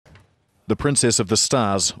The Princess of the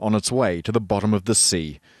Stars on its way to the bottom of the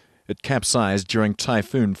sea. It capsized during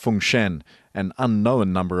Typhoon Fengshen. An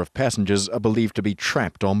unknown number of passengers are believed to be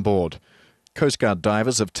trapped on board. Coast Guard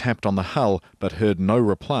divers have tapped on the hull but heard no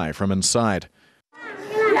reply from inside.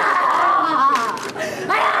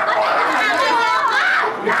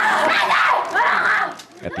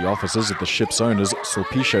 At the offices of the ship's owners,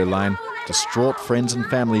 Sulpicio Line, distraught friends and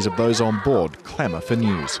families of those on board clamour for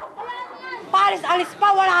news.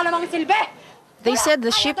 They said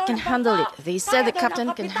the ship can handle it. They said the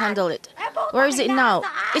captain can handle it. Where is it now?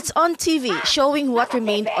 It's on TV, showing what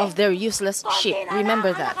remained of their useless ship.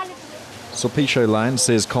 Remember that. Sulpicio Line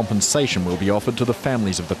says compensation will be offered to the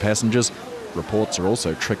families of the passengers. Reports are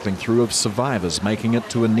also trickling through of survivors making it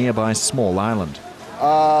to a nearby small island.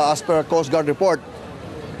 As per a Coast Guard report,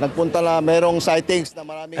 as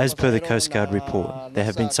per the Coast Guard report, there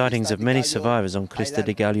have been sightings of many survivors on Crista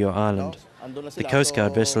de Gallo Island. The Coast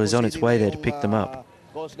Guard vessel is on its way there to pick them up.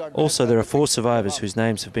 Also, there are 4 survivors whose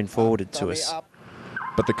names have been forwarded to us.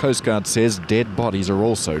 But the Coast Guard says dead bodies are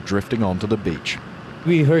also drifting onto the beach.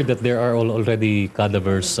 We heard that there are already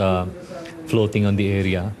cadavers floating on the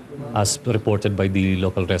area, as reported by the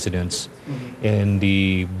local residents, and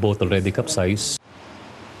the boat already capsized.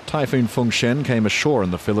 Typhoon Fengshen came ashore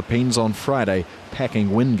in the Philippines on Friday,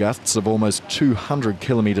 packing wind gusts of almost 200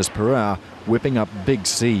 kilometres per hour, whipping up big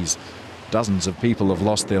seas. Dozens of people have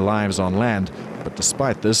lost their lives on land, but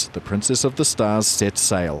despite this, the Princess of the Stars set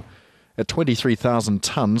sail. At 23,000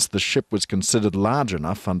 tonnes, the ship was considered large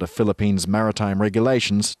enough under Philippines maritime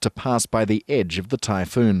regulations to pass by the edge of the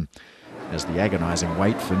typhoon. As the agonising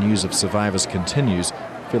wait for news of survivors continues,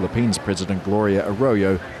 Philippines President Gloria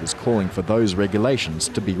Arroyo is calling for those regulations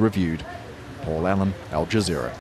to be reviewed. Paul Allen, Al Jazeera.